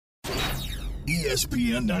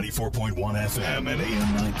ESPN 94.1 FM and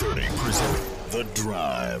AM 930 present The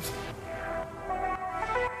Drive.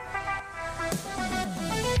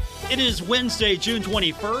 It is Wednesday, June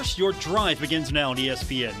 21st. Your drive begins now on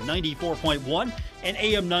ESPN 94.1 and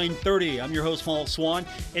AM 930. I'm your host, Paul Swann.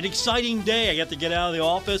 An exciting day. I got to get out of the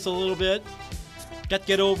office a little bit. Got to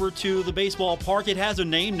get over to the baseball park. It has a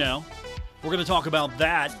name now. We're going to talk about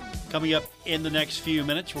that coming up in the next few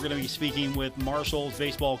minutes. We're going to be speaking with Marshall's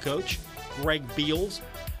baseball coach, Greg Beals,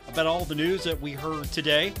 about all the news that we heard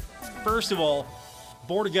today. First of all,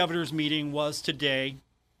 Board of Governors meeting was today.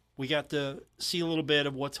 We got to see a little bit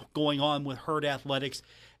of what's going on with Herd Athletics,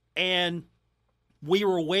 and we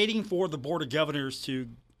were waiting for the Board of Governors to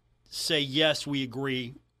say, yes, we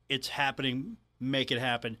agree, it's happening, make it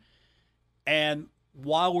happen. And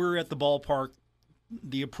while we were at the ballpark,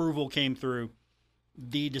 the approval came through.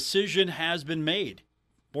 The decision has been made.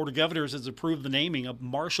 Board of Governors has approved the naming of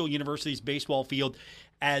Marshall University's baseball field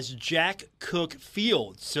as Jack Cook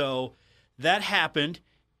Field. So that happened.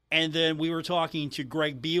 And then we were talking to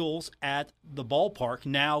Greg Beals at the ballpark,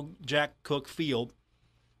 now Jack Cook Field.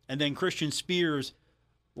 And then Christian Spears,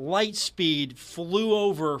 light speed, flew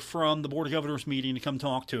over from the Board of Governors meeting to come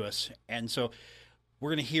talk to us. And so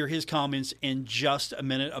we're going to hear his comments in just a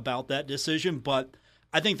minute about that decision. But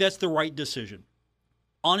I think that's the right decision.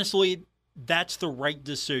 Honestly, that's the right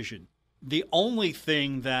decision. The only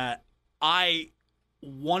thing that I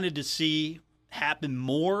wanted to see happen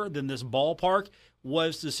more than this ballpark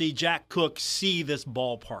was to see Jack Cook see this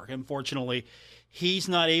ballpark. Unfortunately, he's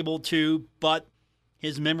not able to, but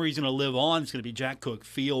his memory is going to live on. It's going to be Jack Cook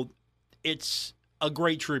Field. It's a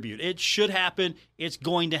great tribute. It should happen. It's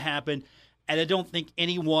going to happen. And I don't think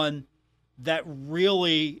anyone that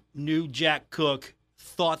really knew Jack Cook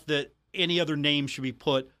thought that any other name should be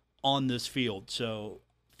put on this field. So,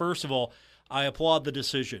 first of all, I applaud the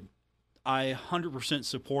decision. I 100%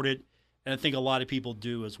 support it, and I think a lot of people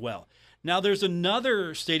do as well. Now, there's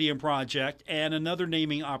another stadium project and another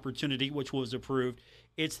naming opportunity which was approved.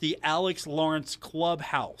 It's the Alex Lawrence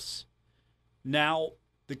Clubhouse. Now,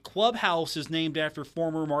 the clubhouse is named after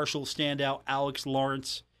former Marshall standout Alex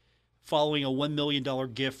Lawrence, following a $1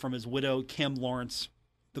 million gift from his widow, Kim Lawrence.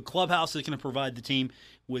 The clubhouse is going to provide the team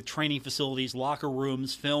with training facilities, locker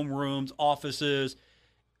rooms, film rooms, offices,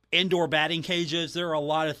 indoor batting cages. There are a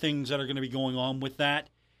lot of things that are going to be going on with that.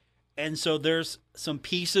 And so there's some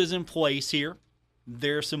pieces in place here.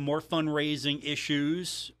 There's some more fundraising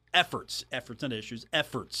efforts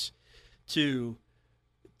to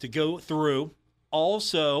go through.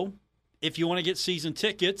 Also, if you want to get season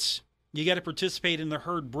tickets, you got to participate in the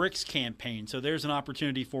Herd Bricks campaign. So there's an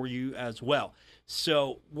opportunity for you as well.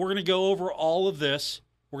 So we're going to go over all of this.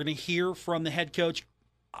 We're going to hear from the head coach.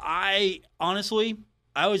 I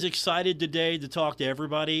was excited today to talk to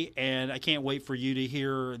everybody, and I can't wait for you to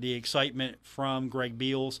hear the excitement from Greg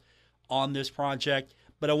Beals on this project.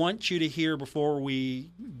 But I want you to hear, before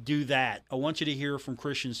we do that, I want you to hear from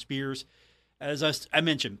Christian Spears. As I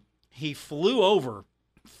mentioned, he flew over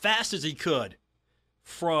fast as he could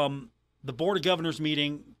from the Board of Governors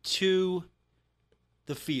meeting to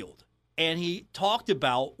the field. And he talked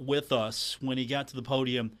about with us, when he got to the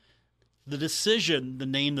podium, the decision to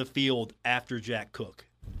name the field after Jack Cook.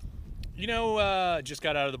 Just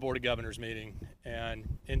got out of the Board of Governors meeting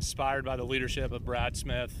and inspired by the leadership of Brad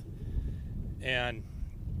Smith and,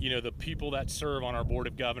 the people that serve on our Board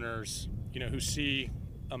of Governors, who see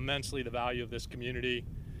immensely the value of this community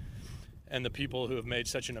and the people who have made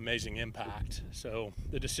such an amazing impact. So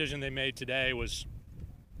the decision they made today was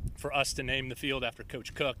for us to name the field after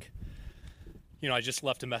Coach Cook. I just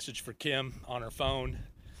left a message for Kim on her phone.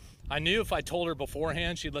 I knew if I told her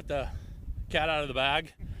beforehand, she'd let the cat out of the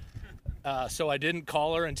bag. So I didn't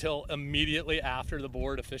call her until immediately after the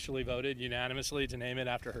board officially voted unanimously to name it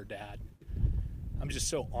after her dad. I'm just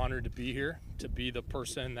so honored to be here, to be the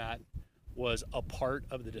person that was a part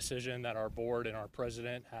of the decision that our board and our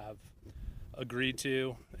president have agreed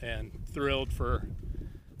to, and thrilled for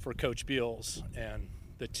Coach Beals and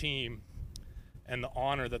the team and the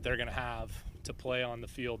honor that they're going to have to play on the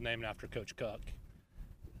field named after Coach Cook.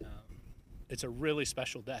 It's a really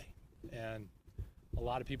special day, and a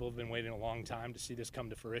lot of people have been waiting a long time to see this come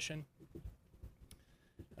to fruition.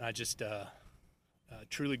 And I just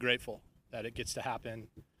truly grateful that it gets to happen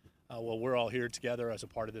while we're all here together as a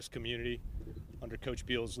part of this community under Coach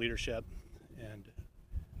Beals' leadership. And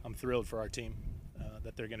I'm thrilled for our team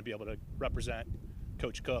that they're going to be able to represent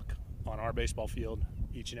Coach Cook on our baseball field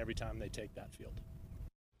each and every time they take that field.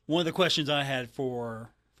 One of the questions I had for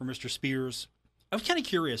Mr. Spears, I was kind of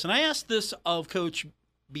curious, and I asked this of Coach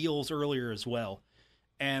Beals earlier as well,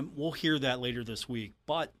 and we'll hear that later this week.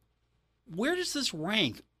 But Where does this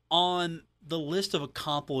rank on the list of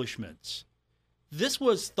accomplishments? This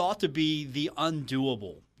was thought to be the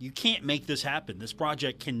undoable. You can't make this happen. This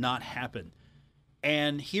project cannot happen.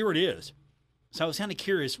 And here it is. So I was kind of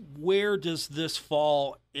curious, where does this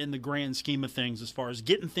fall in the grand scheme of things as far as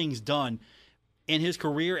getting things done in his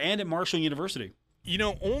career and at Marshall University?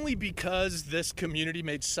 Only because this community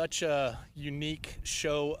made such a unique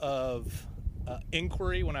show of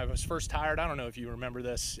inquiry when I was first hired. I don't know if you remember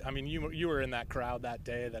this. I mean, you were in that crowd that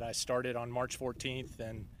day that I started on March 14th,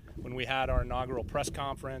 and when we had our inaugural press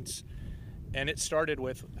conference. And it started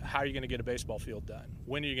with, how are you going to get a baseball field done?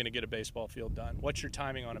 When are you going to get a baseball field done? What's your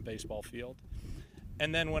timing on a baseball field?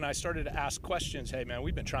 And then when I started to ask questions, hey, man,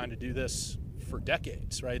 we've been trying to do this for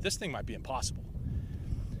decades, right? This thing might be impossible.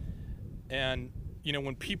 And,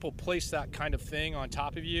 when people place that kind of thing on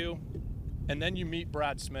top of you, and then you meet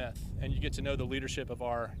Brad Smith, and you get to know the leadership of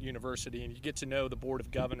our university, and you get to know the Board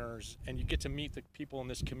of Governors, and you get to meet the people in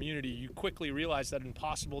this community, you quickly realize that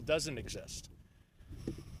impossible doesn't exist.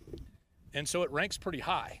 And so it ranks pretty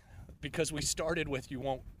high, because we started with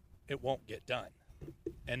it won't get done.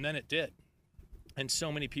 And then it did. And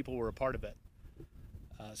so many people were a part of it.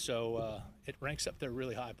 So it ranks up there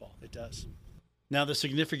really high, Paul. It does. Now, the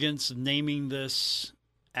significance of naming this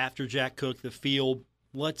after Jack Cook, the field,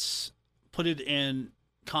 let's put it in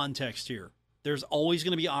context here. There's always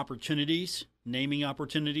going to be opportunities, naming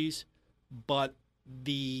opportunities, but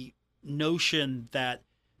the notion that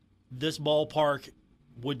this ballpark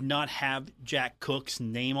would not have Jack Cook's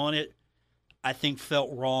name on it, I think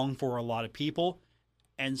felt wrong for a lot of people.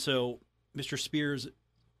 And so Mr. Spears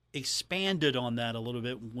expanded on that a little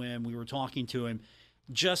bit when we were talking to him.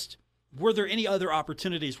 Just, were there any other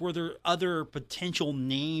opportunities? Were there other potential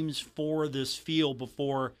names for this field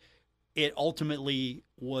before it ultimately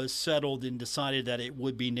was settled and decided that it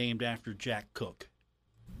would be named after Jack Cook?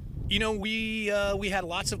 We had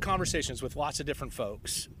lots of conversations with lots of different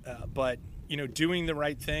folks, but doing the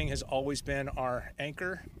right thing has always been our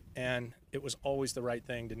anchor, and it was always the right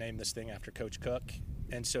thing to name this thing after Coach Cook.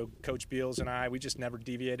 And so Coach Beals and I, we just never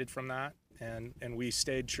deviated from that, and we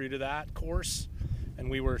stayed true to that course. And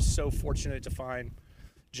we were so fortunate to find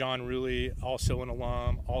John Rulli, also an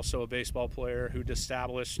alum, also a baseball player, who'd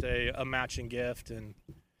established a matching gift and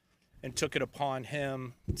took it upon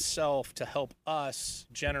himself to help us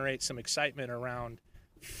generate some excitement around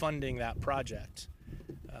funding that project.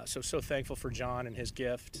 So thankful for John and his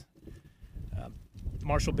gift.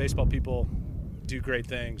 Marshall baseball people do great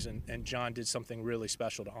things, and John did something really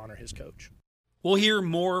special to honor his coach. We'll hear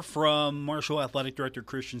more from Marshall Athletic Director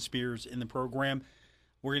Christian Spears in the program.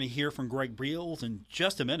 We're going to hear from Greg Beals in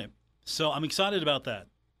just a minute. So I'm excited about that.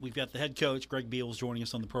 We've got the head coach, Greg Beals, joining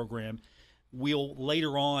us on the program. We'll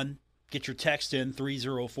later on get your text in,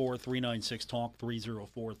 304-396-TALK,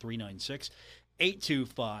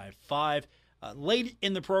 304-396-8255. Late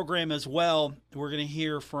in the program as well, we're going to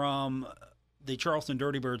hear from the Charleston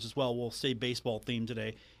Dirty Birds as well. We'll stay baseball themed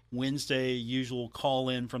today. Wednesday, usual call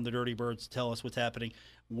in from the Dirty Birds to tell us what's happening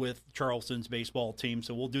with Charleston's baseball team.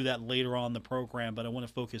 So we'll do that later on in the program, but I want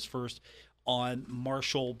to focus first on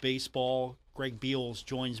Marshall baseball. Greg Beals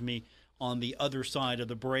joins me on the other side of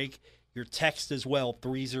the break. Your text as well,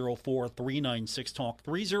 304-396-TALK,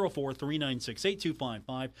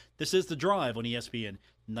 304-396-8255. This is The Drive on ESPN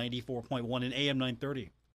 94.1 and AM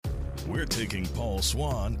 930. We're taking Paul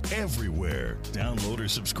Swann everywhere. Download or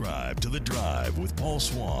subscribe to The Drive with Paul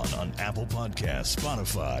Swann on Apple Podcasts,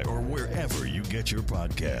 Spotify, or wherever you get your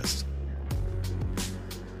podcasts.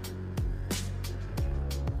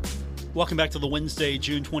 Welcome back to the Wednesday,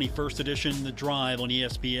 June 21st edition, The Drive on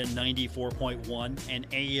ESPN 94.1 and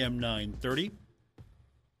AM 930.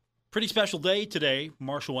 Pretty special day today,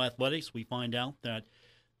 Marshall Athletics. We find out that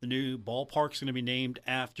the new ballpark is going to be named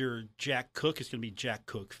after Jack Cook. It's going to be Jack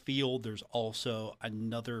Cook Field. There's also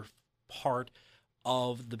another part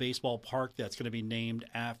of the baseball park that's going to be named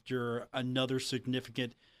after another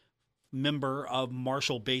significant member of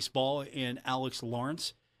Marshall baseball in Alex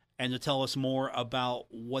Lawrence. And to tell us more about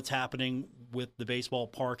what's happening with the baseball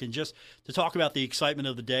park and just to talk about the excitement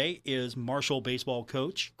of the day is Marshall baseball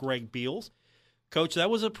coach Greg Beals. Coach, that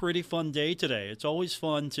was a pretty fun day today. It's always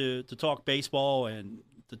fun to talk baseball and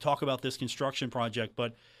to talk about this construction project,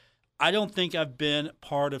 but I don't think I've been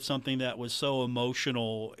part of something that was so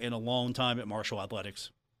emotional in a long time at Marshall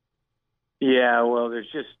Athletics. Yeah, well, there's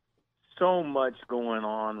just so much going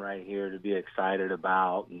on right here to be excited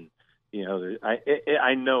about, and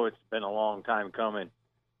I know it's been a long time coming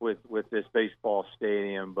with this baseball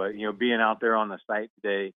stadium, but being out there on the site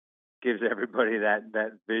today gives everybody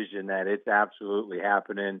that vision that it's absolutely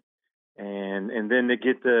happening, and then to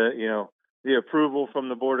get the the approval from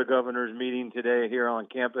the Board of Governors meeting today here on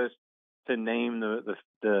campus to name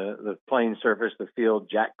the playing surface, the field,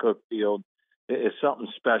 Jack Cook Field, is something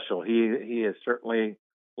special. He has certainly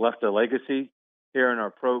left a legacy here in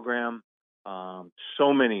our program.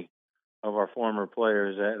 So many of our former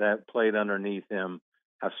players that played underneath him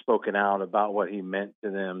have spoken out about what he meant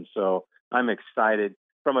to them. So I'm excited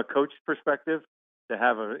from a coach perspective to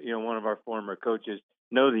have one of our former coaches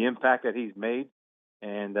know the impact that he's made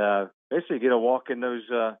and basically get a walk in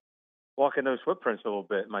those footprints a little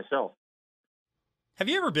bit myself. Have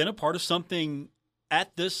you ever been a part of something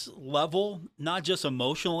at this level, not just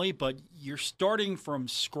emotionally, but you're starting from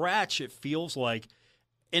scratch, it feels like,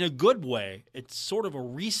 in a good way? It's sort of a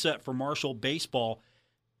reset for Marshall baseball,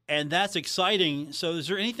 and that's exciting. So is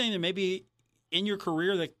there anything that maybe in your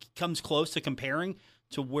career that comes close to comparing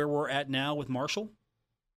to where we're at now with Marshall?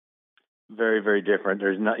 Very, very different.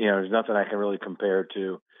 There's nothing I can really compare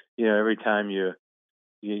to. Every time you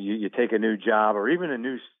take a new job or even a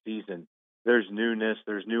new season, there's newness,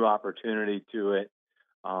 there's new opportunity to it.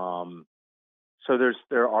 So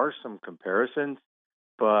there are some comparisons,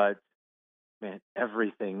 but man,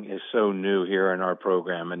 everything is so new here in our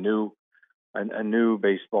program. A new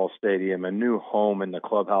baseball stadium, a new home in the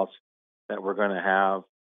clubhouse that we're going to have.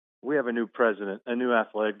 We have a new president, a new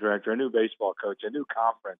athletic director, a new baseball coach, a new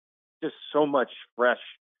conference. Just so much fresh.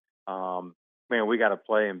 Man, we got to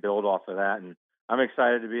play and build off of that. And I'm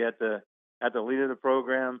excited to be at the lead of the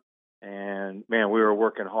program. And man, we were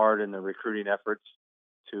working hard in the recruiting efforts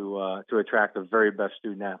to attract the very best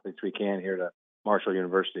student athletes we can here to Marshall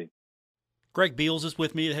University. Greg Beals is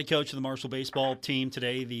with me, the head coach of the Marshall baseball team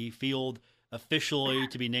today. The field officially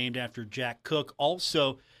to be named after Jack Cook.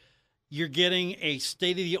 Also, you're getting a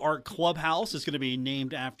state-of-the-art clubhouse. It's going to be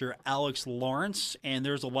named after Alex Lawrence, and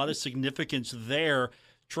there's a lot of significance there,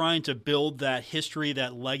 trying to build that history,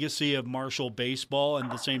 that legacy of Marshall baseball, and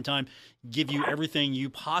at the same time give you everything you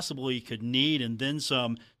possibly could need and then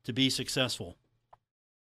some to be successful.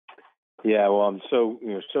 Yeah, well, I'm so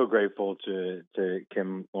grateful to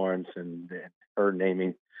Kim Lawrence and her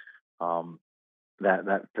naming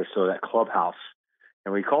that clubhouse,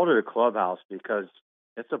 and we called it a clubhouse because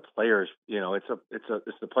it's a players, it's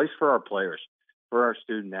the place for our players, for our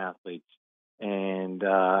student athletes, and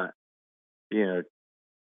our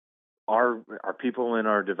people in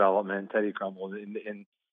our development, Teddy Crumble, and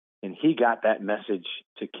he got that message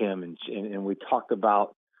to Kim, and we talked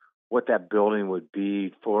about what that building would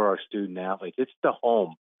be for our student athletes. It's the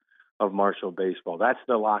home of Marshall baseball. That's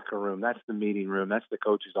the locker room. That's the meeting room. That's the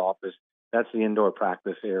coach's office. That's the indoor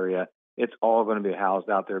practice area. It's all going to be housed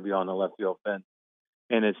out there beyond the left field fence,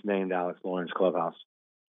 and it's named Alex Lawrence Clubhouse.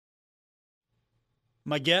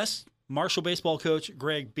 My guest, Marshall baseball coach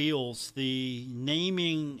Greg Beals. The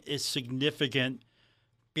naming is significant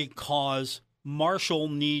because Marshall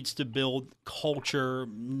needs to build culture,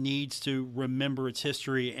 needs to remember its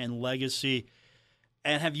history and legacy.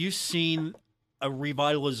 And have you seen a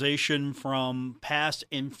revitalization from past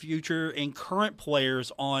and future and current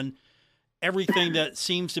players on everything that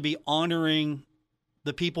seems to be honoring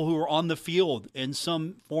the people who are on the field in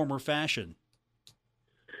some form or fashion?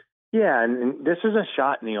 Yeah, and this is a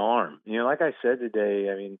shot in the arm. Like I said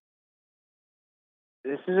today, I mean,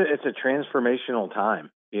 it's a transformational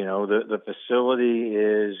time. The facility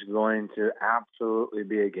is going to absolutely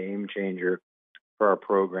be a game changer for our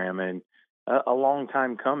program, and a long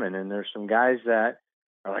time coming. And there's some guys that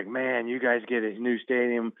are like, man, you guys get a new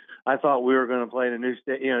stadium. I thought we were going to play in a new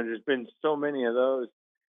stadium. There's been so many of those,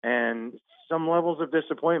 and some levels of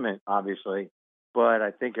disappointment, obviously. But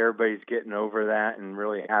I think everybody's getting over that and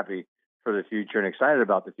really happy for the future and excited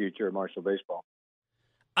about the future of Marshall baseball.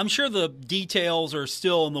 I'm sure the details are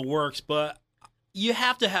still in the works, but you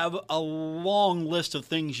have to have a long list of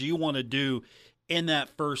things you want to do in that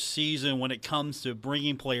first season when it comes to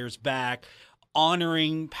bringing players back,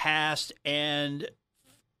 honoring past, and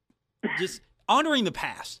just honoring the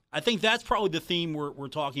past. I think that's probably the theme we're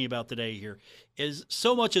talking about today here, is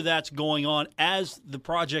so much of that's going on as the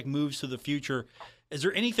project moves to the future. Is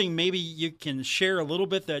there anything maybe you can share a little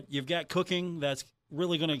bit that you've got cooking that's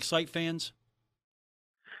really going to excite fans?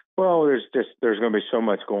 Well, there's going to be so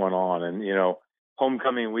much going on, and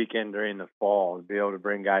homecoming weekend during the fall, to be able to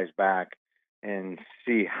bring guys back and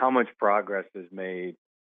see how much progress is made,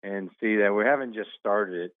 and see that we haven't just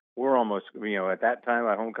started it. We're almost, at that time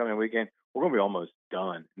at homecoming weekend, we're going to be almost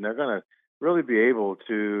done, and they're going to really be able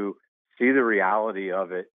to see the reality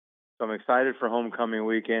of it. So I'm excited for homecoming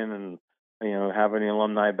weekend, and having the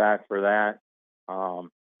alumni back for that.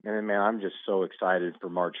 And then, man, I'm just so excited for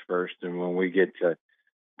March 1st, and when we get to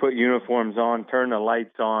put uniforms on, turn the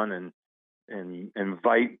lights on, and and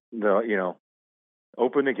invite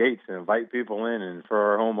open the gates and invite people in. And for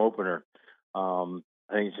our home opener, I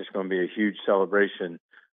think it's just going to be a huge celebration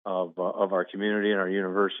of our community and our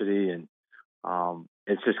university. And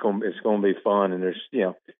it's going to be fun. And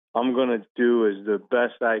I'm going to do as the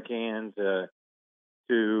best I can to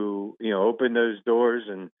open those doors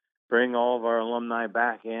and bring all of our alumni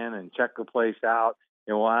back in and check the place out.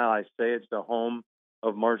 And while I say it's the home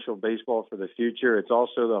of Marshall baseball for the future, it's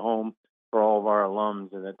also the home for all of our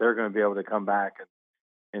alums, and that they're going to be able to come back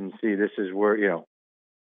and see this is where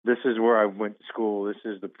I went to school. This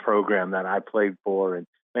is the program that I played for, and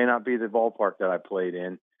may not be the ballpark that I played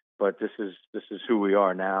in, but this is who we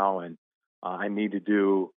are now. And I need to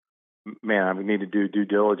do due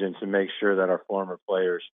diligence and make sure that our former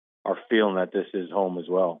players are feeling that this is home as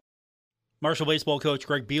well. Marshall baseball coach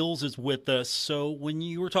Greg Beals is with us. So when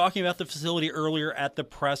you were talking about the facility earlier at the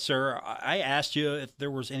presser, I asked you if there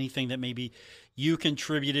was anything that maybe you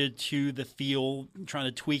contributed to the field, trying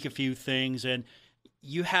to tweak a few things. And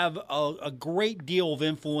you have a great deal of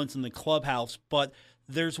influence in the clubhouse, but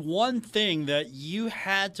there's one thing that you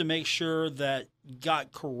had to make sure that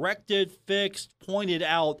got corrected, fixed, pointed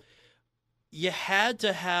out. You had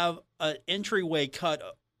to have an entryway cut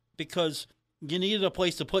because you needed a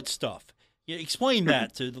place to put stuff. Explain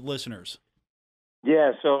that to the listeners.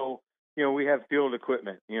 Yeah, so, we have field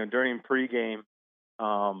equipment. During pregame,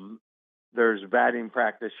 there's batting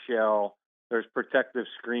practice shell, there's protective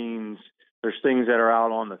screens, there's things that are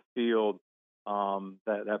out on the field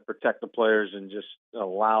that protect the players and just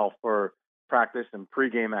allow for practice and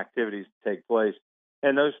pregame activities to take place.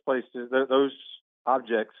 And those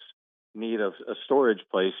objects need a storage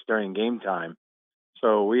place during game time.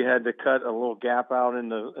 So we had to cut a little gap out in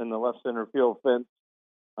the left center field fence,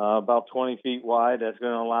 about 20 feet wide. That's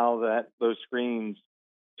going to allow those screens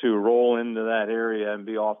to roll into that area and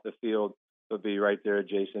be off the field, but be right there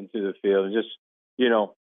adjacent to the field. And just,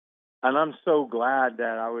 and I'm so glad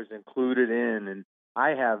that I was included in, and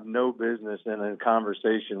I have no business in a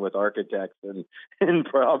conversation with architects and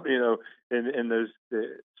probably, and those,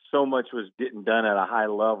 so much was getting done at a high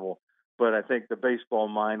level. But I think the baseball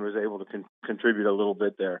mind was able to contribute a little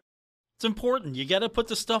bit there. It's important. You got to put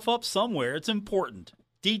the stuff up somewhere. It's important.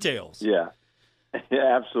 Details. Yeah,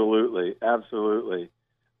 absolutely. Absolutely.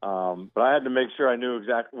 But I had to make sure I knew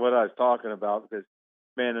exactly what I was talking about because,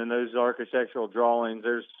 man, in those architectural drawings,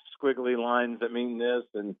 there's squiggly lines that mean this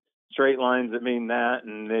and straight lines that mean that.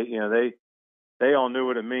 And they all knew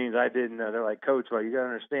what it means. I didn't know. They're like, Coach, well, you got to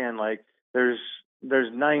understand, like there's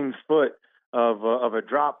 9 foot of a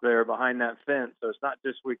drop there behind that fence. So it's not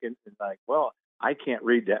just it's like, well, I can't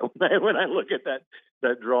read that when I look at that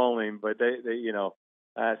drawing, but they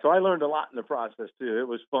so I learned a lot in the process too. It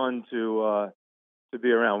was fun to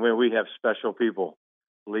be around. We have special people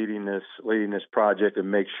leading this project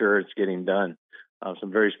and make sure it's getting done.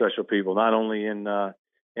 Some very special people, not only in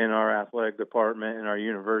our athletic department and our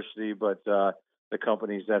university, but the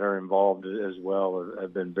companies that are involved as well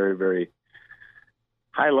have been very, very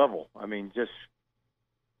high level. I mean, just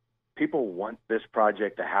people want this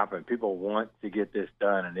project to happen. People want to get this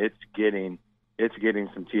done, and it's getting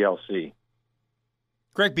some TLC.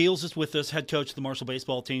 Greg Beals is with us, head coach of the Marshall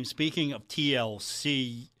baseball team. Speaking of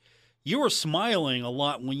TLC, you were smiling a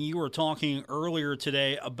lot when you were talking earlier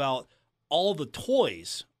today about all the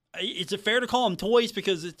toys. Is it fair to call them toys?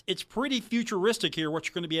 Because it's pretty futuristic here, what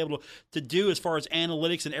you're going to be able to do as far as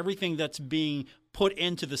analytics and everything that's being put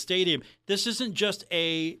into the stadium. This isn't just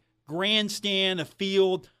a grandstand, a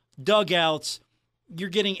field, dugouts. You're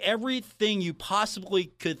getting everything you possibly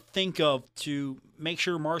could think of to make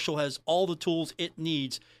sure Marshall has all the tools it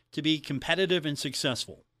needs to be competitive and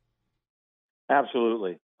successful.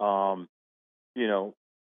 Absolutely.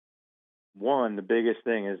 The biggest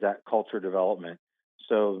thing is that culture development.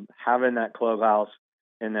 So having that clubhouse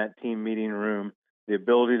and that team meeting room, the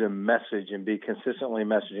ability to message and be consistently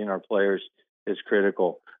messaging our players is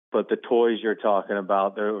critical. But the toys you're talking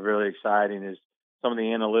about, they're really exciting, is some of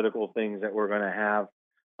the analytical things that we're going to have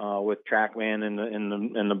with TrackMan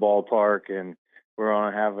in the ballpark, and we're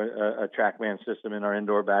going to have a TrackMan system in our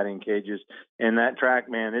indoor batting cages. And that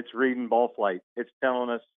TrackMan, it's reading ball flight. It's telling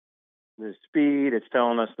us the speed, it's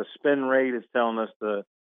telling us the spin rate, it's telling us the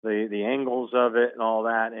angles of it and all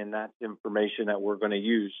that, and that's information that we're going to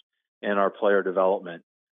use in our player development.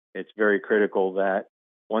 It's very critical that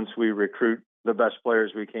once we recruit the best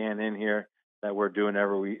players we can in here, that we're doing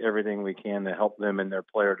everything we can to help them in their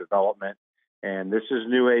player development. And this is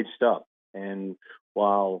new age stuff. And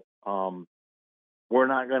while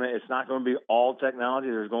it's not going to be all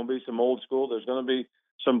technology, there's going to be some old school, there's going to be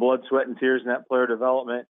some blood, sweat, and tears in that player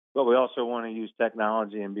development, but we also want to use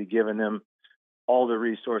technology and be giving them all the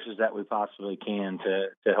resources that we possibly can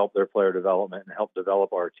to help their player development and help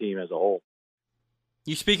develop our team as a whole.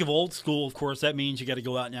 You speak of old school, of course, that means you got to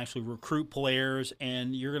go out and actually recruit players,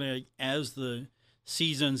 and you're going to, as the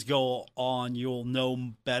seasons go on, you'll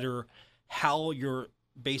know better how your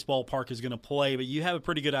baseball park is going to play, but you have a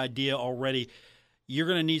pretty good idea already. You're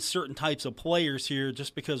going to need certain types of players here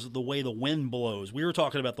just because of the way the wind blows. We were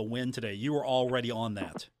talking about the wind today. You were already on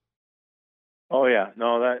that. Oh yeah,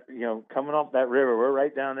 no, that coming up that river, we're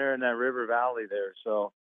right down there in that river valley there.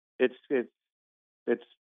 So it's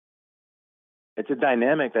a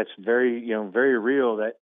dynamic that's very very real.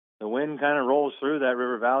 That the wind kind of rolls through that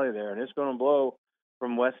river valley there, and it's going to blow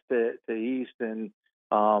from west to east, and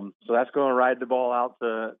so that's going to ride the ball out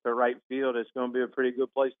to right field. It's going to be a pretty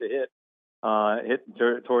good place to hit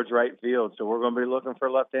towards right field. So we're going to be looking for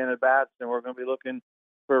left-handed bats, and we're going to be looking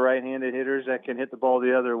for right-handed hitters that can hit the ball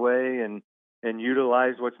the other way and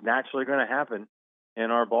utilize what's naturally going to happen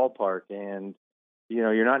in our ballpark. And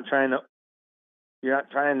you're not trying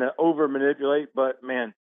to over manipulate, but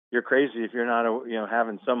man, you're crazy if you're not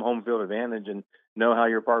having some home field advantage and know how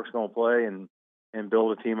your park's going to play and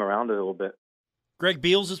build a team around it a little bit. Greg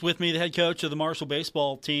Beals is with me, the head coach of the Marshall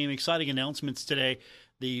baseball team. Exciting announcements today.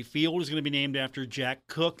 The field is going to be named after Jack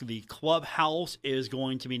Cook. The clubhouse is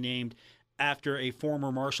going to be named after a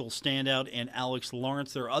former Marshall standout and Alex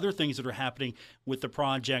Lawrence. There are other things that are happening with the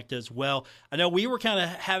project as well. I know we were kind of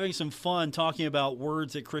having some fun talking about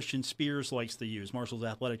words that Christian Spears likes to use, Marshall's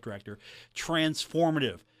athletic director,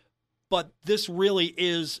 transformative. But this really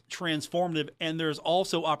is transformative, and there's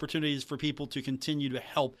also opportunities for people to continue to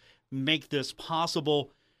help make this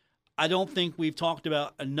possible. I don't think we've talked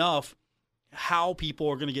about enough how people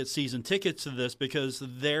are going to get season tickets to this, because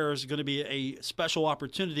there's going to be a special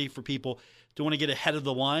opportunity for people to want to get ahead of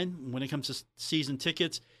the line when it comes to season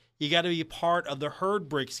tickets. You got to be part of the Herd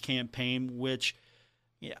Bricks campaign, which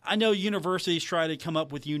I know universities try to come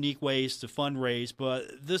up with unique ways to fundraise, but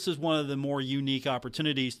this is one of the more unique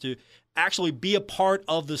opportunities to actually be a part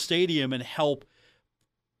of the stadium and help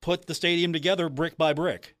put the stadium together brick by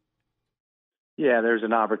brick. Yeah, there's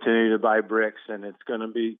an opportunity to buy bricks, and it's going to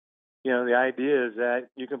be, the idea is that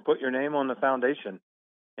you can put your name on the foundation,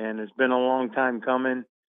 and it's been a long time coming.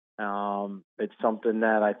 It's something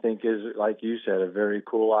that I think is, like you said, a very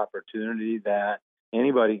cool opportunity that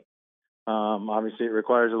anybody, obviously it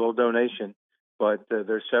requires a little donation, but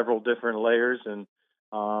there's several different layers, and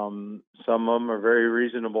some of them are very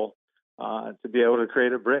reasonable to be able to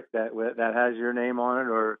create a brick that has your name on it,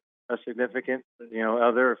 or a significant,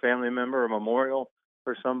 other, a family member, a memorial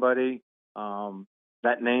for somebody.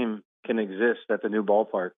 That name can exist at the new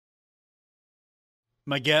ballpark.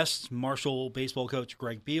 My guest, Marshall baseball coach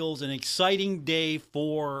Greg Beals. An exciting day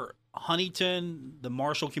for Huntington, the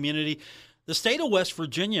Marshall community, the state of West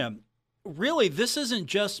Virginia. Really, this isn't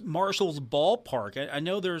just Marshall's ballpark. I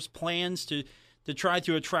know there's plans to try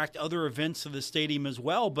to attract other events to the stadium as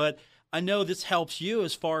well, but I know this helps you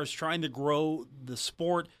as far as trying to grow the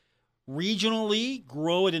sport regionally,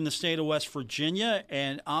 grow it in the state of West Virginia,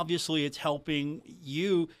 and obviously it's helping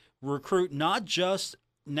you recruit not just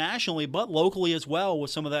nationally but locally as well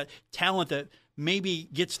with some of that talent that maybe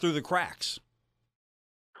gets through the cracks.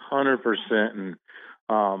 100%.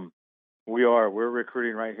 And we're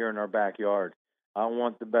recruiting right here in our backyard. I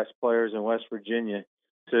want the best players in West Virginia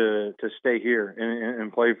to stay here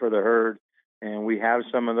and play for the Herd, and we have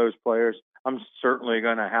some of those players. I'm certainly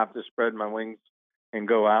going to have to spread my wings and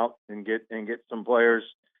go out and get some players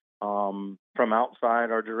from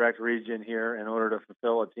outside our direct region here in order to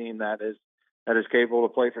fulfill a team that is capable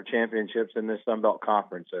to play for championships in this Sun Belt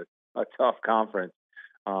Conference, a tough conference.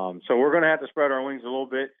 So we're going to have to spread our wings a little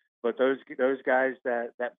bit, but those guys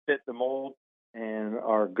that fit the mold and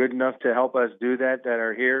are good enough to help us do that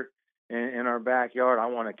are here in our backyard, I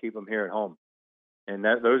want to keep them here at home. And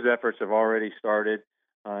those efforts have already started,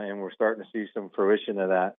 and we're starting to see some fruition of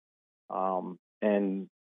that. And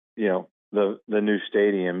the new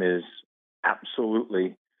stadium is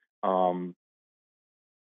absolutely the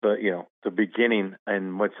beginning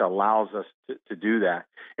and what allows us to do that.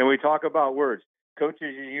 And we talk about words.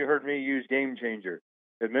 Coaches, you heard me use game changer.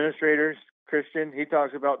 Administrators, Christian, he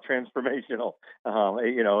talks about transformational.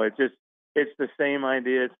 It's the same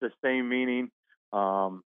idea. It's the same meaning.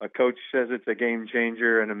 A coach says it's a game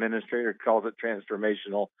changer. An administrator calls it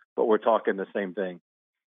transformational, but we're talking the same thing.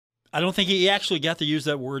 I don't think he actually got to use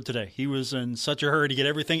that word today. He was in such a hurry to get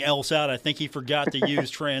everything else out. I think he forgot to use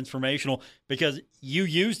transformational because you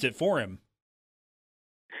used it for him.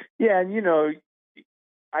 Yeah, and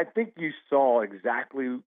I think you saw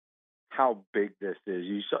exactly how big this is.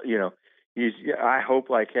 You saw, I hope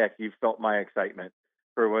like heck you felt my excitement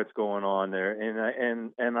for what's going on there.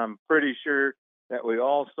 And I'm pretty sure that we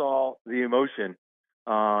all saw the emotion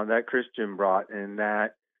that Christian brought, and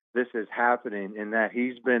that this is happening, and that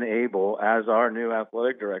he's been able, as our new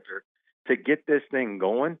athletic director, to get this thing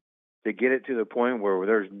going, to get it to the point where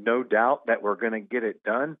there's no doubt that we're going to get it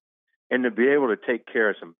done, and to be able to take care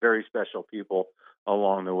of some very special people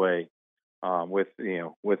along the way, with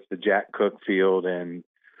the Jack Cook Field and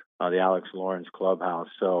the Alex Lawrence Clubhouse.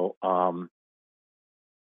 So,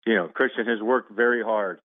 Christian has worked very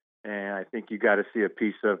hard, and I think you got to see a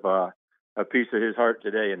piece of his heart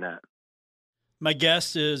today in that. My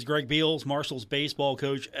guest is Greg Beals, Marshall's baseball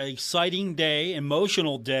coach. An exciting day,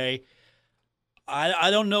 emotional day. I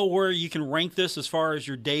don't know where you can rank this as far as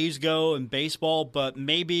your days go in baseball, but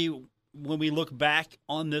maybe when we look back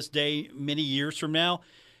on this day many years from now,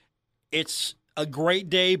 it's a great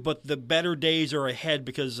day, but the better days are ahead,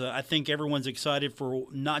 because I think everyone's excited for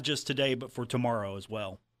not just today, but for tomorrow as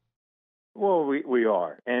well. Well, we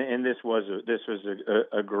are, and this was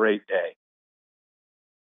a great day,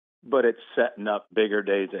 but it's setting up bigger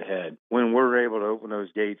days ahead. When we're able to open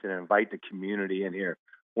those gates and invite the community in here,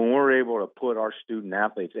 when we're able to put our student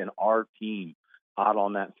athletes and our team out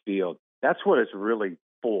on that field, that's what it's really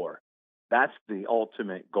for. That's the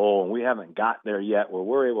ultimate goal, and we haven't got there yet, where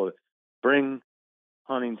we're able to bring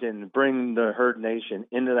Huntington, bring the Herd Nation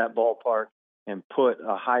into that ballpark and put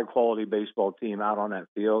a high-quality baseball team out on that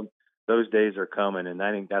field. Those days are coming, and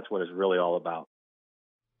I think that's what it's really all about.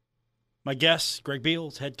 My guest, Greg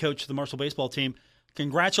Beals, head coach of the Marshall baseball team.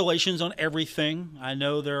 Congratulations on everything. I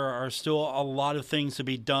know there are still a lot of things to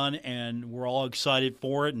be done, and we're all excited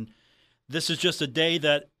for it. And this is just a day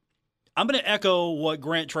that I'm going to echo what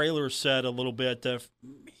Grant Traylor said a little bit.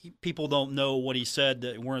 People don't know what he said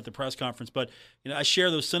that weren't at the press conference, but I share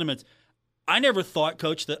those sentiments. I never thought,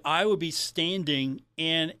 Coach, that I would be standing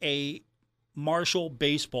in a Marshall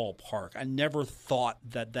baseball park. I never thought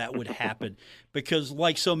that would happen because,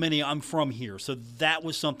 like so many, I'm from here. So that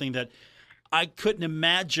was something that I couldn't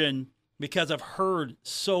imagine, because I've heard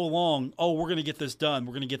so long, oh, we're going to get this done.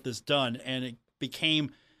 We're going to get this done. And it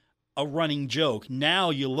became a running joke. Now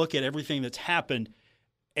you look at everything that's happened,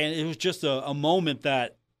 and it was just a moment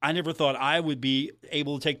that I never thought I would be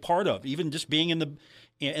able to take part of, even just being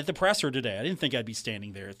at the presser today. I didn't think I'd be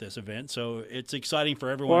standing there at this event. So it's exciting for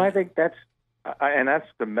everyone. Well, I think that's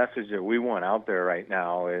the message that we want out there right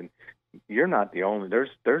now. And you're not the only.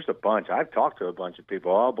 There's a bunch. I've talked to a bunch of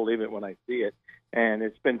people. I'll believe it when I see it. And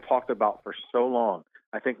it's been talked about for so long.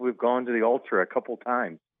 I think we've gone to the Ultra a couple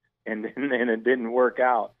times, and it didn't work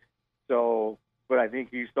out. So, but I think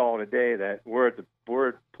you saw today that we're at the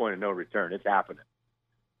point of no return. It's happening.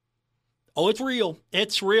 Oh, it's real.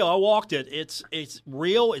 It's real. I walked it. It's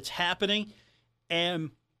real. It's happening.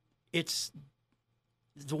 And it's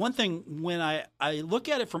the one thing when I look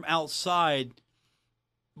at it from outside,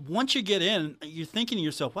 once you get in, you're thinking to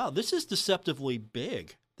yourself, wow, this is deceptively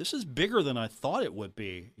big. This is bigger than I thought it would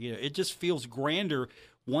be. It just feels grander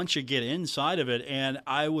once you get inside of it. And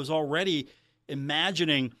I was already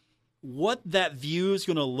imagining what that view is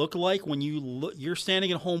going to look like when you're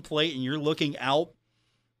standing at home plate and you're looking out,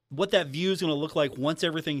 what that view is going to look like once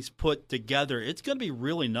everything's put together. It's going to be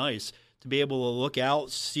really nice to be able to look out,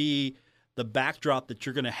 see the backdrop that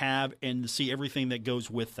you're going to have, and to see everything that goes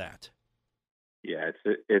with that. Yeah,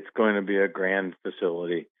 it's going to be a grand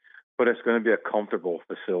facility, but it's going to be a comfortable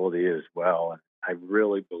facility as well. And I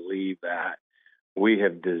really believe that we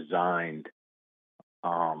have designed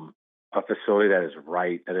a facility that is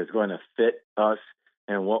right, that is going to fit us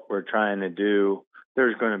and what we're trying to do.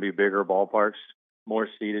 There's going to be bigger ballparks, more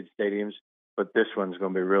seated stadiums, but this one's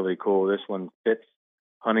going to be really cool. This one fits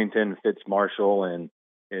Huntington, fits Marshall, and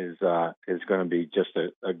is going to be just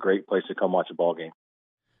a great place to come watch a ball game.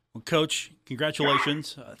 Well, Coach,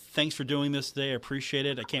 congratulations. Thanks for doing this today. I appreciate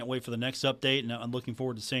it. I can't wait for the next update, and I'm looking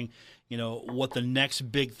forward to seeing, what the next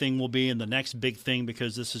big thing will be and the next big thing,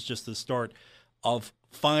 because this is just the start of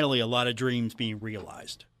finally a lot of dreams being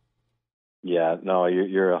realized. Yeah, no,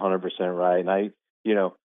 you're 100% right. And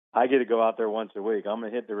I get to go out there once a week. I'm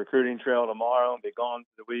going to hit the recruiting trail tomorrow and be gone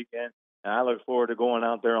for the weekend. And I look forward to going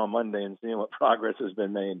out there on Monday and seeing what progress has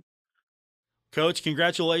been made. Coach,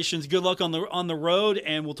 congratulations. Good luck on the road,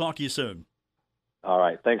 and we'll talk to you soon. All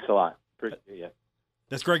right. Thanks a lot. Appreciate it.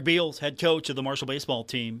 That's Greg Beals, head coach of the Marshall baseball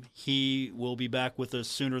team. He will be back with us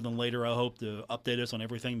sooner than later, I hope, to update us on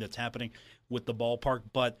everything that's happening with the ballpark.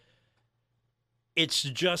 But it's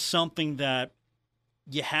just something that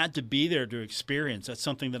you had to be there to experience. That's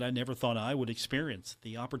something that I never thought I would experience.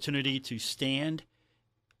 The opportunity to stand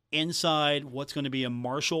inside what's going to be a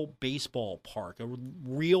Marshall baseball park, a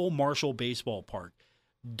real Marshall baseball park,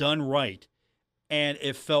 done right. And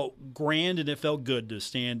it felt grand and it felt good to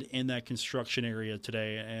stand in that construction area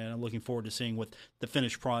today. And I'm looking forward to seeing what the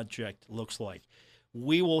finished project looks like.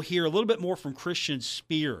 We will hear a little bit more from Christian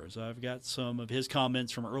Spears. I've got some of his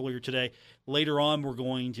comments from earlier today. Later on, we're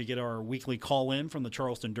going to get our weekly call-in from the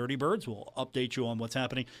Charleston Dirty Birds. We'll update you on what's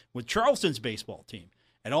happening with Charleston's baseball team.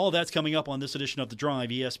 And all of that's coming up on this edition of The Drive,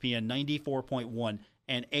 ESPN 94.1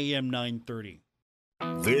 and AM 930.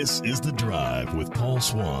 This is The Drive with Paul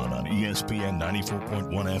Swann on ESPN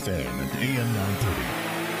 94.1 FM and AM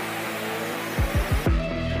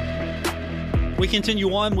 930. We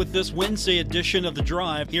continue on with this Wednesday edition of The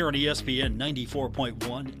Drive here on ESPN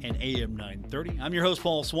 94.1 and AM 930. I'm your host,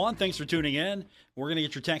 Paul Swann. Thanks for tuning in. We're going to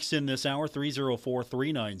get your text in this hour,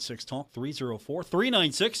 304-396-TALK,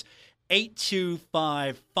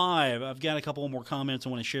 304-396-8255. I've got a couple more comments I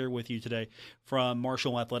want to share with you today from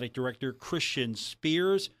Marshall Athletic Director Christian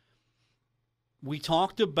Spears. We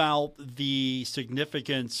talked about the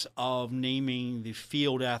significance of naming the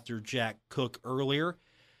field after Jack Cook earlier,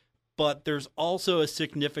 but there's also a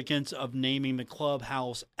significance of naming the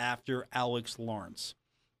clubhouse after Alex Lawrence.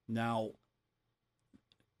 Now,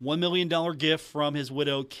 $1 million gift from his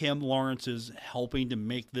widow, Kim Lawrence, is helping to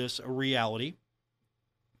make this a reality.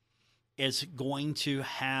 It's going to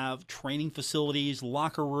have training facilities,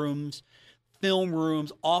 locker rooms, film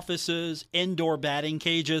rooms, offices, indoor batting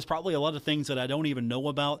cages, probably a lot of things that I don't even know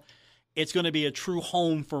about. It's going to be a true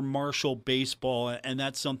home for Marshall baseball, and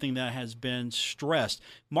that's something that has been stressed.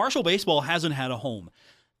 Marshall baseball hasn't had a home.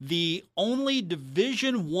 The only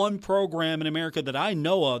Division I program in America that I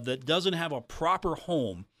know of that doesn't have a proper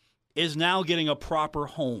home is now getting a proper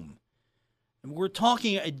home. And we're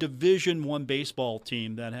talking a Division I baseball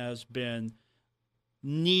team that has been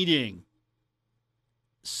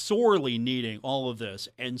sorely needing all of this.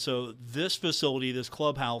 And so this facility, this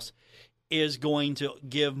clubhouse, is going to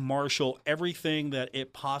give Marshall everything that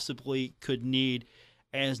it possibly could need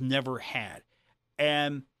and has never had.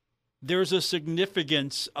 And there's a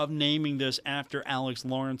significance of naming this after Alex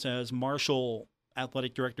Lawrence, as Marshall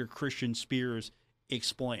Athletic Director Christian Spears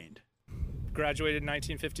explained. Graduated in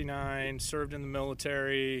 1959, served in the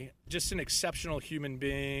military, just an exceptional human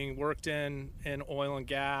being, worked in oil and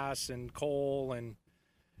gas and coal, and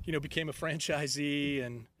became a franchisee,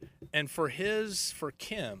 and for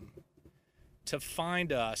Kim to find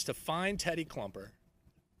Teddy Klumper,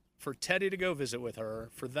 for Teddy to go visit with her,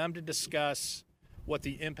 for them to discuss what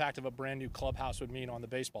the impact of a brand new clubhouse would mean on the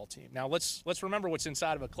baseball team. Now let's remember what's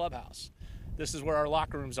inside of a clubhouse. This is where our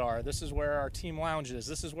locker rooms are. This is where our team lounge is.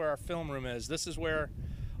 This is where our film room is. This is where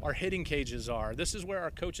our hitting cages are. This is where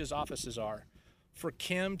our coaches' offices are. For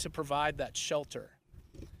Kim to provide that shelter,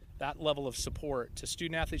 that level of support to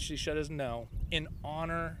student athletes she doesn't know, in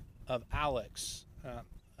honor of Alex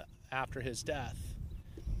after his death,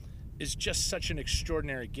 is just such an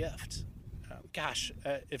extraordinary gift.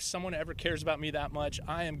 If someone ever cares about me that much,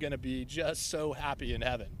 I am going to be just so happy in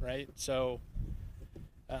heaven, right? So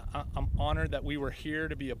I'm honored that we were here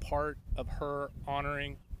to be a part of her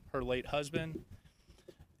honoring her late husband,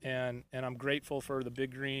 and I'm grateful for the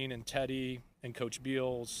Big Green and Teddy and Coach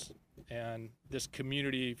Beals and this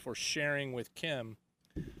community for sharing with Kim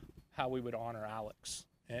how we would honor Alex,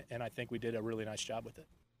 and I think we did a really nice job with it.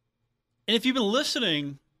 And if you've been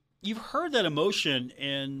listening, you've heard that emotion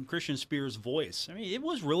in Christian Spears' voice. I mean, it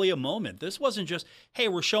was really a moment. This wasn't just, hey,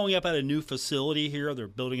 we're showing up at a new facility here. They're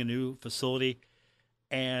building a new facility,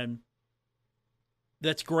 and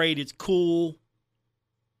that's great. It's cool.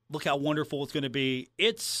 Look how wonderful it's going to be.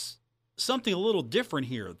 It's something a little different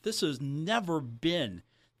here. This has never been.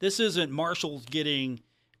 This isn't Marshall's getting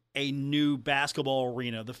a new basketball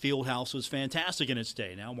arena. The field house was fantastic in its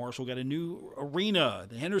day. Now Marshall got a new arena,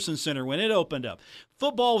 the Henderson Center, when it opened up.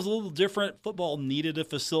 Football was a little different. Football needed a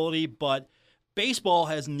facility, but baseball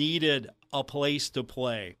has needed a place to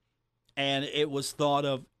play. And it was thought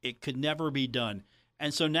of it could never be done.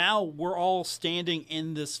 And so now we're all standing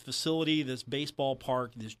in this facility, this baseball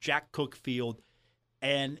park, this Jack Cook field,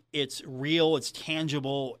 and it's real, it's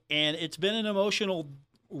tangible, and it's been an emotional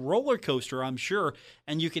roller coaster, I'm sure,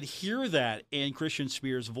 and you could hear that in Christian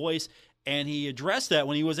Spears' voice, and he addressed that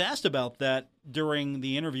when he was asked about that during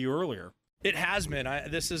the interview earlier. It has been.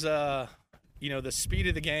 This is the speed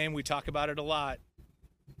of the game. We talk about it a lot.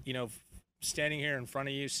 Standing here in front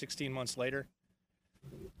of you 16 months later,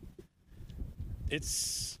 it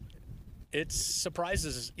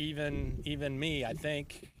surprises even me. I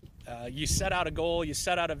think you set out a goal, you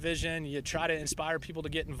set out a vision, you try to inspire people to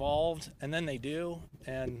get involved, and then they do,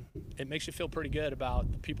 and it makes you feel pretty good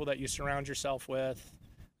about the people that you surround yourself with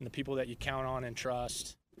and the people that you count on and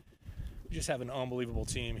trust. We just have an unbelievable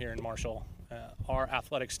team here in Marshall. Our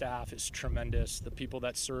athletic staff is tremendous. The people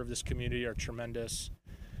that serve this community are tremendous.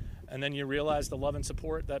 And then you realize the love and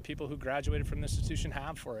support that people who graduated from this institution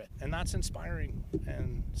have for it. And that's inspiring.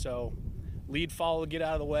 And so lead, follow, get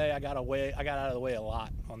out of the way. I got out of the way a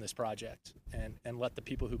lot on this project and let the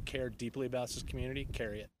people who care deeply about this community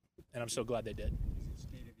carry it. And I'm so glad they did. Is it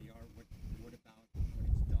state of the art? What about what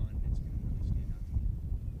it's done that's going to really stand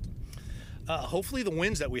out to you? Hopefully the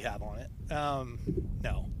wins that we have on it.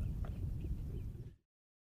 No.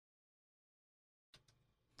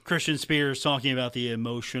 Christian Spears talking about the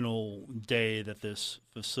emotional day that this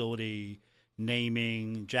facility,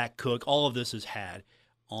 naming, Jack Cook, all of this has had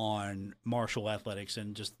on Marshall Athletics,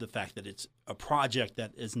 and just the fact that it's a project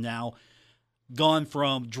that is now gone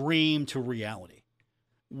from dream to reality.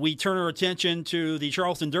 We turn our attention to the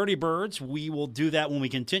Charleston Dirty Birds. We will do that when we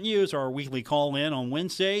continue. It's our weekly call-in on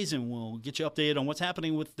Wednesdays, and we'll get you updated on what's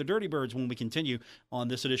happening with the Dirty Birds when we continue on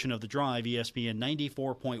this edition of The Drive, ESPN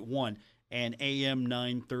 94.1 and AM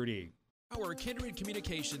 930. Our Kindred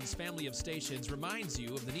Communications family of stations reminds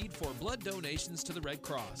you of the need for blood donations to the Red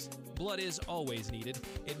Cross. Blood is always needed.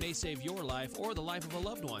 It may save your life or the life of a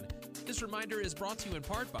loved one. This reminder is brought to you in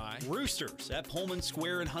part by Roosters at Pullman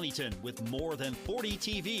Square in Huntington with more than 40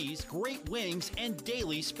 TVs, great wings, and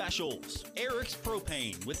daily specials. Eric's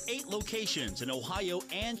Propane with 8 locations in Ohio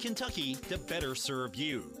and Kentucky to better serve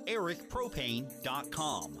you.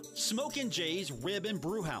 EricPropane.com. Smokin' Jay's Rib and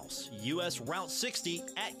Brew House, U.S. Route 60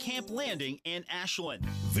 at Camp Landing in Ashland.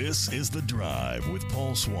 This is The Drive with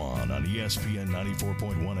Paul Swann on ESPN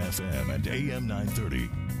 94.1 FM and AM 930.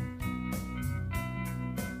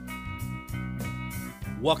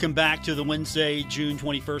 Welcome back to the Wednesday, June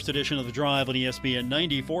 21st edition of The Drive on ESPN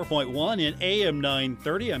 94.1 and AM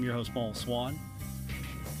 930. I'm your host, Paul Swann.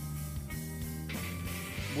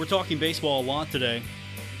 We're talking baseball a lot today,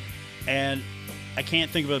 and I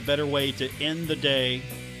can't think of a better way to end the day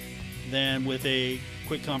than with a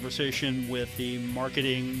quick conversation with the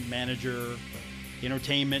marketing manager,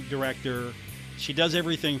 entertainment director. She does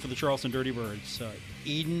everything for the Charleston Dirty Birds.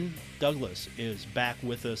 Eden Douglas is back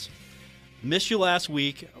with us. Missed you last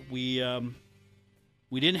week. We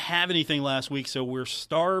didn't have anything last week, so we're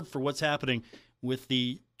starved for what's happening with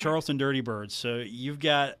the Charleston Dirty Birds. So you've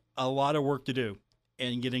got a lot of work to do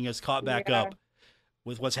in getting us caught back up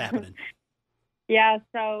with what's happening. Yeah,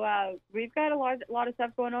 so we've got a lot of stuff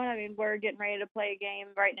going on. I mean, we're getting ready to play a game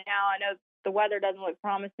right now. I know the weather doesn't look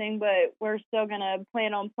promising, but we're still going to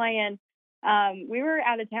plan on playing. We were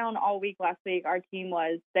out of town all week last week. Our team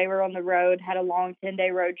was. They were on the road, had a long 10-day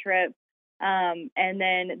road trip. And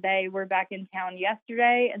then they were back in town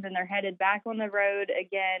yesterday, and then they're headed back on the road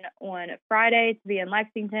again on Friday to be in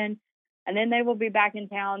Lexington. And then they will be back in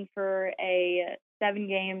town for a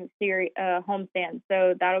 7-game series homestand.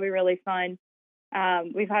 So that'll be really fun.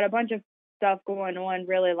 We've had a bunch of stuff going on,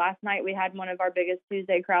 really. Last night we had one of our biggest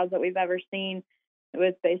Tuesday crowds that we've ever seen. It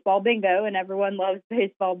was baseball bingo, and everyone loves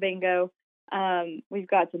baseball bingo. We've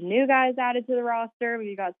got some new guys added to the roster.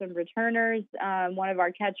 We've got some returners. One of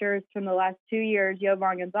our catchers from the last 2 years,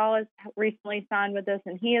 Yovan Gonzalez, recently signed with us,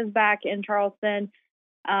 and he is back in Charleston.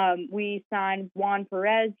 We signed Juan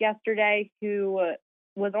Perez yesterday, who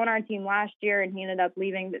was on our team last year, and he ended up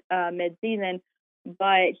leaving mid-season.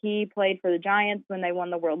 But he played for the Giants when they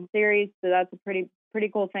won the World Series, so that's a pretty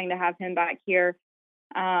cool thing to have him back here.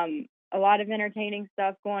 A lot of entertaining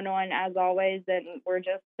stuff going on, as always, and we're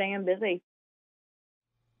just staying busy.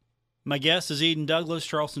 My guest is Eden Douglas,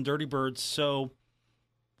 Charleston Dirty Birds. So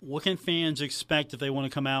what can fans expect if they want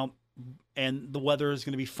to come out and the weather is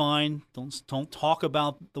going to be fine? Don't talk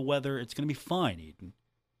about the weather. It's going to be fine, Eden.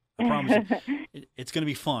 I promise you. It's going to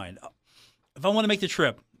be fine. If I want to make the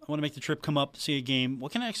trip, come up, see a game,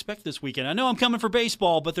 what can I expect this weekend? I know I'm coming for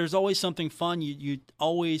baseball, but there's always something fun. You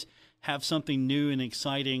always have something new and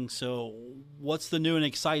exciting. So what's the new and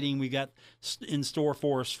exciting we got in store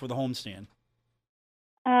for us for the homestand?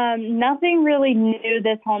 Nothing really new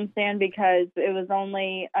this homestand because it was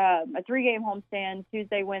only a 3-game homestand,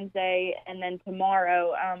 Tuesday, Wednesday, and then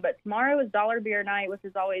tomorrow. But tomorrow is Dollar Beer Night, which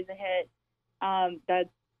is always a hit. That's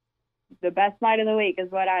the best night of the week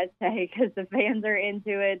is what I say because the fans are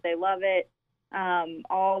into it. They love it.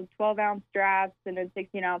 All 12-ounce drafts and then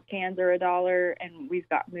 16-ounce cans are $1, and we've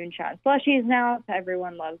got moonshine slushies now, so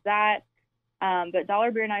everyone loves that. But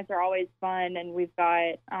Dollar Beer Nights are always fun, and we've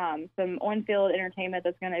got some on-field entertainment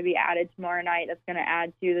that's going to be added tomorrow night that's going to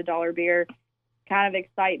add to the Dollar Beer kind of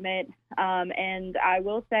excitement. And I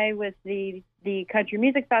will say with the Country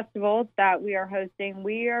Music Festival that we are hosting,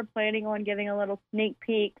 we are planning on giving a little sneak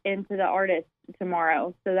peek into the artists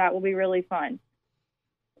tomorrow, so that will be really fun.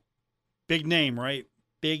 Big name, right?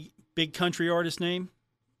 Big country artist name?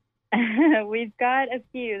 We've got a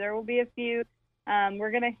few. There will be a few.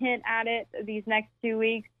 We're going to hint at it these next 2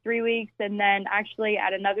 weeks, 3 weeks, and then actually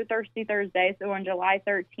at another Thirsty Thursday, so on July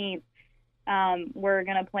 13th, we're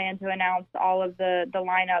going to plan to announce all of the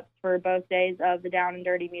lineups for both days of the Down and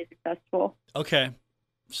Dirty Music Festival. Okay.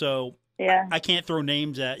 So yeah, I can't throw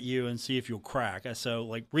names at you and see if you'll crack. So,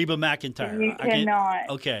 like Reba McEntire. You cannot.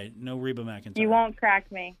 Okay, no Reba McEntire. You won't crack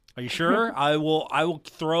me. Are you sure? I will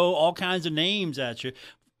throw all kinds of names at you.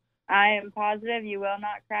 I am positive you will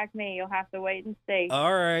not crack me. You'll have to wait and see.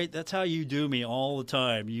 All right. That's how you do me all the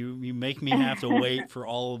time. You make me have to wait for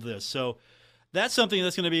all of this. So that's something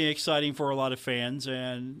that's going to be exciting for a lot of fans,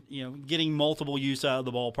 and getting multiple use out of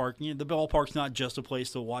the ballpark. The ballpark's not just a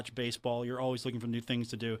place to watch baseball. You're always looking for new things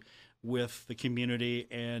to do with the community,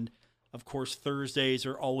 and of course Thursdays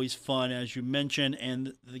are always fun, as you mentioned.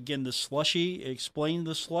 And again, the slushy. Explain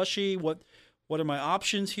the slushy. What are my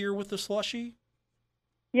options here with the slushy?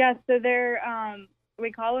 Yeah, so they're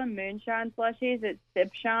we call them moonshine slushies. It's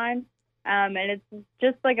Sip Shine. And it's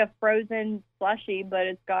just like a frozen slushie, but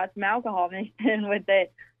it's got some alcohol mixed in with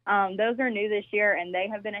it. Those are new this year, and they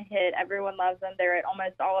have been a hit. Everyone loves them. They're at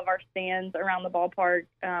almost all of our stands around the ballpark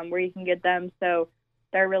where you can get them. So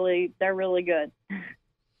they're really good.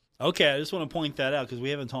 Okay, I just want to point that out because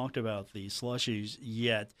we haven't talked about the slushies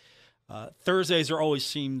yet. Thursdays are always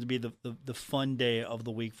seem to be the fun day of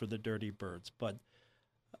the week for the Dirty Birds. But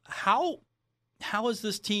how has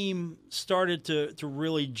this team started to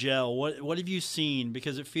really gel? What have you seen?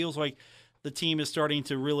 Because it feels like the team is starting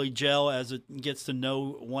to really gel as it gets to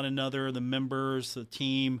know one another, the members, the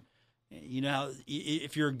team.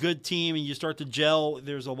 If you're a good team and you start to gel,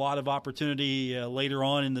 there's a lot of opportunity later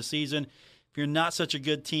on in the season. If you're not such a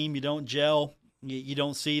good team, you don't gel, you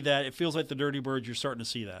don't see that. It feels like the Dirty Birds, you're starting to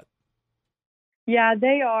see that. Yeah,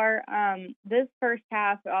 they are. This first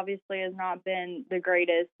half obviously has not been the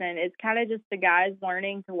greatest, and it's kind of just the guys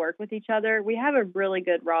learning to work with each other. We have a really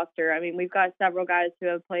good roster. I mean, we've got several guys who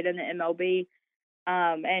have played in the MLB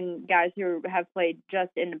and guys who have played just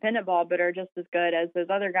independent ball but are just as good as those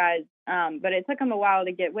other guys. But it took them a while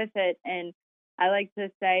to get with it, and I like to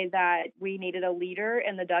say that we needed a leader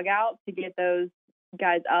in the dugout to get those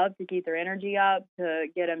guys up, to keep their energy up, to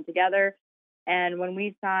get them together. And when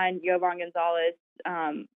we signed Yovan Gonzalez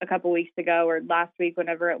a couple weeks ago or last week,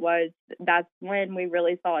 whenever it was, that's when we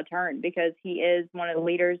really saw a turn because he is one of the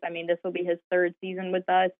leaders. I mean, this will be his third season with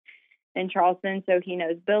us in Charleston, so he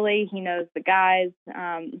knows Billy, he knows the guys,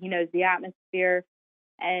 he knows the atmosphere,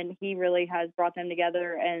 and he really has brought them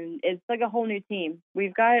together. And it's like a whole new team.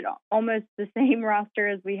 We've got almost the same roster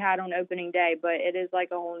as we had on opening day, but it is like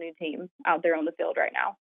a whole new team out there on the field right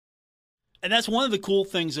now. And that's one of the cool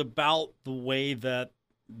things about the way that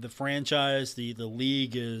the franchise, the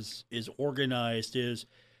league is organized is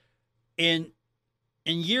in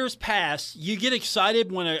years past, you get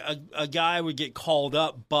excited when a guy would get called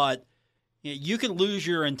up, but you could lose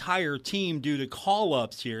your entire team due to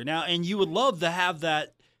call-ups here. Now, and you would love to have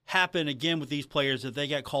that happen again with these players if they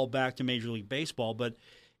got called back to Major League Baseball, but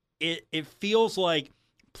it feels like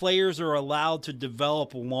players are allowed to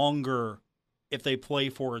develop longer if they play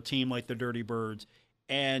for a team like the Dirty Birds,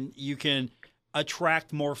 and you can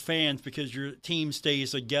attract more fans because your team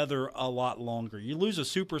stays together a lot longer. You lose a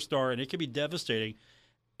superstar, and it can be devastating.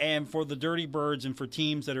 And for the Dirty Birds and for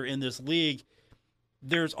teams that are in this league,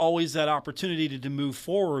 there's always that opportunity to move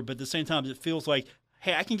forward, but at the same time, it feels like,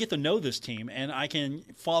 hey, I can get to know this team, and I can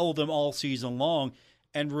follow them all season long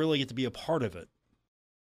and really get to be a part of it.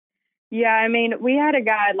 Yeah, I mean, we had a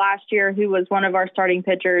guy last year who was one of our starting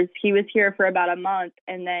pitchers. He was here for about a month,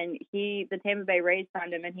 and then the Tampa Bay Rays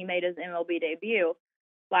signed him, and he made his MLB debut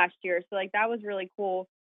last year. So, that was really cool.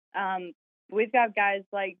 We've got guys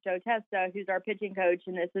like Joe Testa, who's our pitching coach,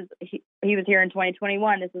 and he was here in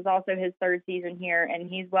 2021. This is also his third season here, and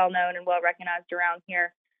he's well-known and well-recognized around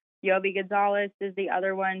here. Yobi Gonzalez is the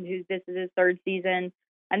other one this is his third season.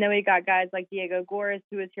 And then we got guys like Diego Goris,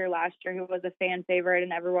 who was here last year, who was a fan favorite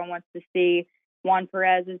and everyone wants to see. Juan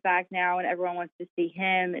Perez is back now and everyone wants to see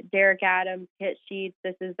him. Derek Adams, Hit Sheets,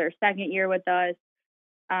 this is their second year with us.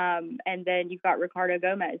 And then you've got Ricardo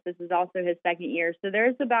Gomez. This is also his second year. So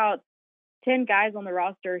there's about 10 guys on the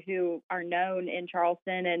roster who are known in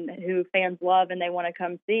Charleston and who fans love and they want to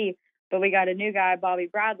come see. But we got a new guy, Bobby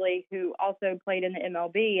Bradley, who also played in the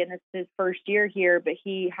MLB, and this is his first year here, but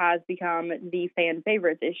he has become the fan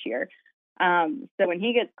favorite this year. So when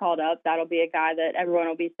he gets called up, that'll be a guy that everyone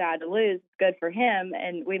will be sad to lose. It's good for him,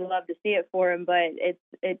 and we'd love to see it for him, but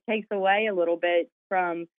it takes away a little bit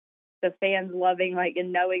from the fans loving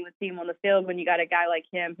and knowing the team on the field when you got a guy like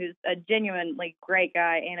him who's a genuinely great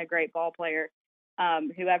guy and a great ball player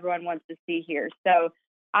who everyone wants to see here. So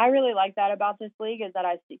I really like that about this league is that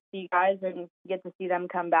I see guys and get to see them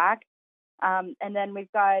come back. And then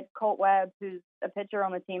we've got Colt Webb, who's a pitcher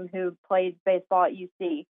on the team who played baseball at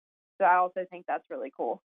UC. So I also think that's really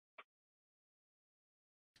cool.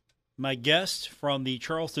 My guest from the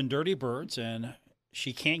Charleston Dirty Birds, and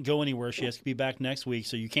she can't go anywhere. She has to be back next week,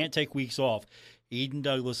 so you can't take weeks off. Eden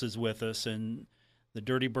Douglas is with us, and the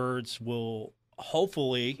Dirty Birds will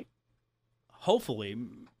hopefully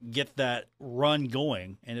get that run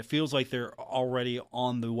going, and it feels like they're already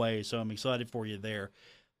on the way, so I'm excited for you there.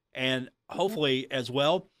 And hopefully, as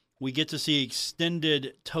well, we get to see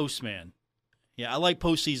extended Toastman. Yeah, I like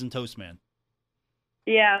postseason Toastman.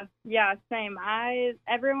 Yeah, same.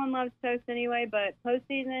 Everyone loves Toast anyway, but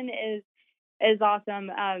postseason is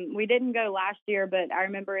awesome. We didn't go last year, but I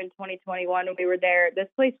remember in 2021 when we were there, this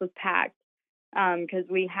place was packed because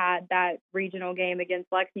we had that regional game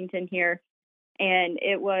against Lexington here, and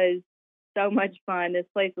it was so much fun. This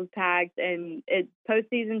place was packed, and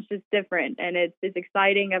postseason's just different, and it's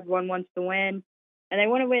exciting. Everyone wants to win, and they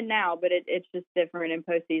want to win now, but it's just different in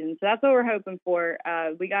postseason. So that's what we're hoping for.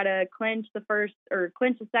 We got to clinch the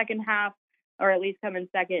second half, or at least come in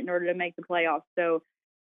second in order to make the playoffs. So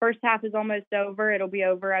first half is almost over. It'll be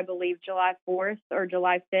over, I believe, July 4th or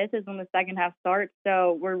July 5th is when the second half starts.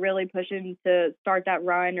 So we're really pushing to start that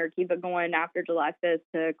run or keep it going after July 5th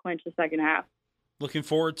to clinch the second half. Looking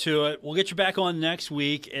forward to it. We'll get you back on next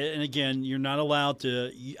week. And again, you're not allowed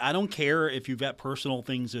to – I don't care if you've got personal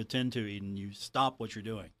things to attend to, Eden. You stop what you're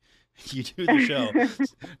doing. You do the show.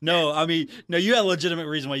 No, you had a legitimate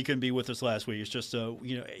reason why you couldn't be with us last week. It's just,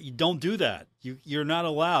 you don't do that. You're not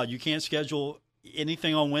allowed. You can't schedule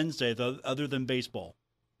anything on Wednesday other than baseball.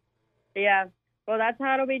 Yeah. Well, that's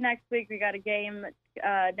how it'll be next week. We got a game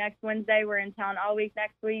next Wednesday. We're in town all week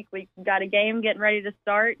next week. We got a game getting ready to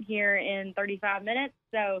start here in 35 minutes.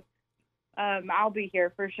 So I'll be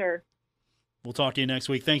here for sure. We'll talk to you next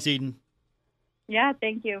week. Thanks, Eden. Yeah,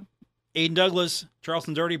 thank you. Eden Douglas,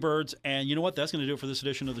 Charleston Dirty Birds. And you know what? That's going to do it for this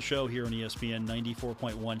edition of the show here on ESPN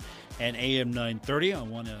 94.1 and AM 930. I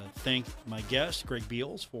want to thank my guest, Greg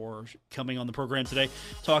Beals, for coming on the program today,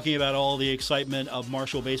 talking about all the excitement of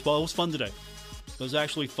Marshall baseball. It was fun today. It was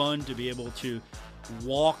actually fun to be able to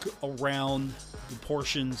walk around the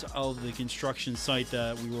portions of the construction site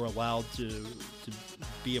that we were allowed to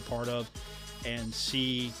be a part of and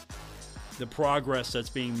see the progress that's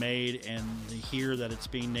being made, and to hear that it's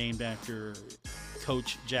being named after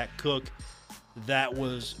Coach Jack Cook. That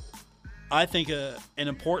was, I think, an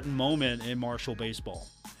important moment in Marshall baseball.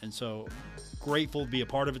 And so grateful to be a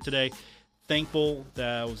part of it today. Thankful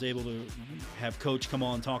that I was able to have Coach come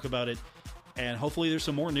on and talk about it. And hopefully there's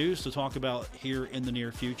some more news to talk about here in the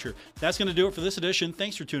near future. That's going to do it for this edition.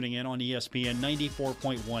 Thanks for tuning in on ESPN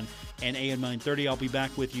 94.1 and AM 930. I'll be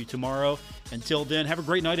back with you tomorrow. Until then, have a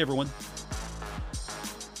great night, everyone.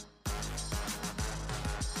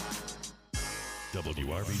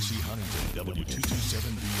 WRBC Huntington,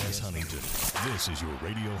 W227BS Huntington. This is your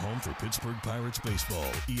radio home for Pittsburgh Pirates baseball.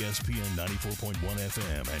 ESPN 94.1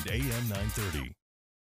 FM and AM 930.